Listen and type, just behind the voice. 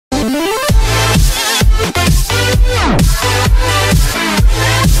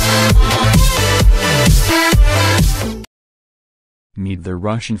Meet the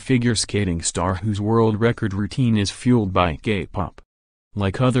Russian figure skating star whose world record routine is fueled by K-pop.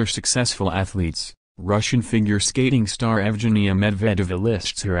 Like other successful athletes, Russian figure skating star Evgenia Medvedeva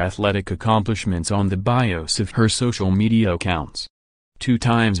lists her athletic accomplishments on the bios of her social media accounts. 2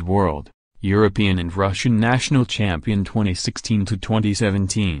 times world, European and Russian national champion 2016 to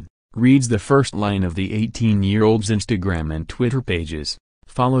 2017, reads the first line of the 18-year-old's Instagram and Twitter pages,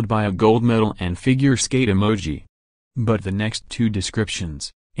 followed by a gold medal and figure skate emoji. But the next 2 descriptions,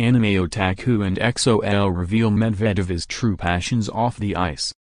 anime otaku and EXO-L, reveal Medvedeva's true passions off the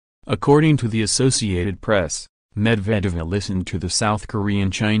ice. According to the Associated Press, Medvedeva listened to the South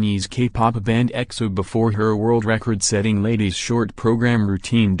Korean Chinese K-pop band EXO before her world record-setting ladies short program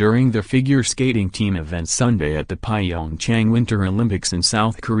routine during the figure skating team event Sunday at the PyeongChang Winter Olympics in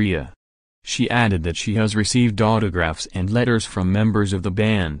South Korea. She added that she has received autographs and letters from members of the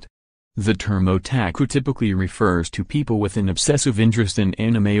band. The term otaku typically refers to people with an obsessive interest in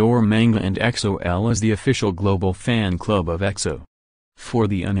anime or manga, and EXO-L is the official global fan club of EXO. For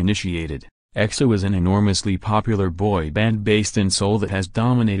the uninitiated, EXO is an enormously popular boy band based in Seoul that has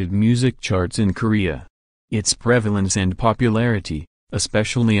dominated music charts in Korea. Its prevalence and popularity,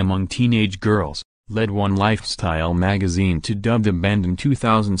 especially among teenage girls, led One Lifestyle magazine to dub the band in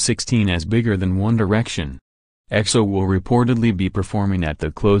 2016 as bigger than One Direction. EXO will reportedly be performing at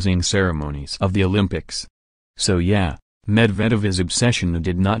the closing ceremonies of the Olympics. So yeah, Medvedeva's obsession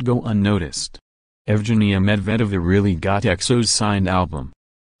did not go unnoticed. Evgenia Medvedeva really got EXO's signed album.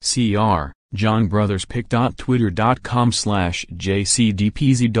 Cr. John Brothers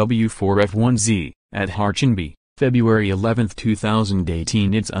pic.twitter.com/jcdpzw4f1z, at Harchanby, February 11,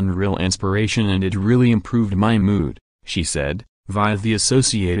 2018. It's unreal inspiration and it really improved my mood, she said, via the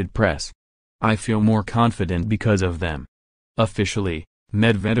Associated Press. I feel more confident because of them. Officially,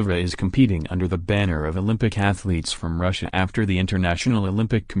 Medvedeva is competing under the banner of Olympic athletes from Russia after the International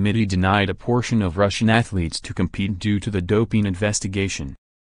Olympic Committee denied a portion of Russian athletes to compete due to the doping investigation.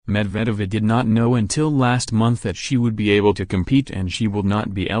 Medvedeva did not know until last month that she would be able to compete and she will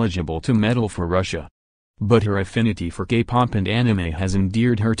not be eligible to medal for Russia. But her affinity for K-pop and anime has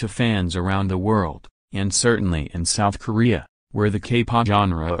endeared her to fans around the world, and certainly in South Korea, where the K-pop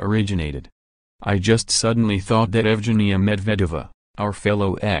genre originated. I just suddenly thought that Evgenia Medvedeva, our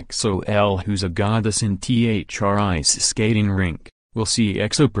fellow EXO-L who's a goddess in the ice skating rink, will see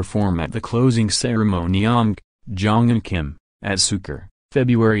EXO perform at the closing ceremony Jong and Kim, at Suker,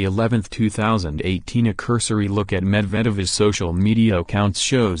 February 11, 2018. A cursory look at Medvedeva's social media accounts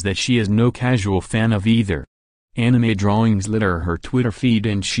shows that she is no casual fan of either. Anime drawings litter her Twitter feed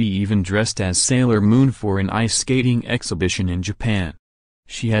and she even dressed as Sailor Moon for an ice skating exhibition in Japan.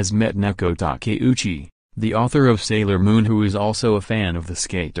 She has met Neko Takeuchi, the author of Sailor Moon, who is also a fan of the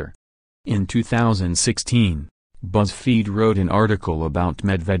skater. In 2016, BuzzFeed wrote an article about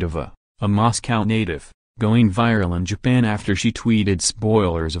Medvedeva, a Moscow native, going viral in Japan after she tweeted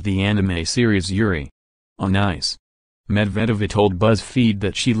spoilers of the anime series Yuri on Ice. Medvedeva told BuzzFeed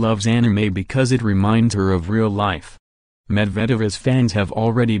that she loves anime because it reminds her of real life. Medvedeva's fans have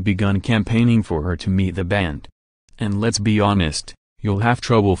already begun campaigning for her to meet the band. And let's be honest, you'll have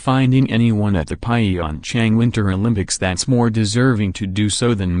trouble finding anyone at the PyeongChang Winter Olympics that's more deserving to do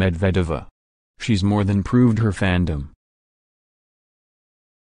so than Medvedeva. She's more than proved her fandom.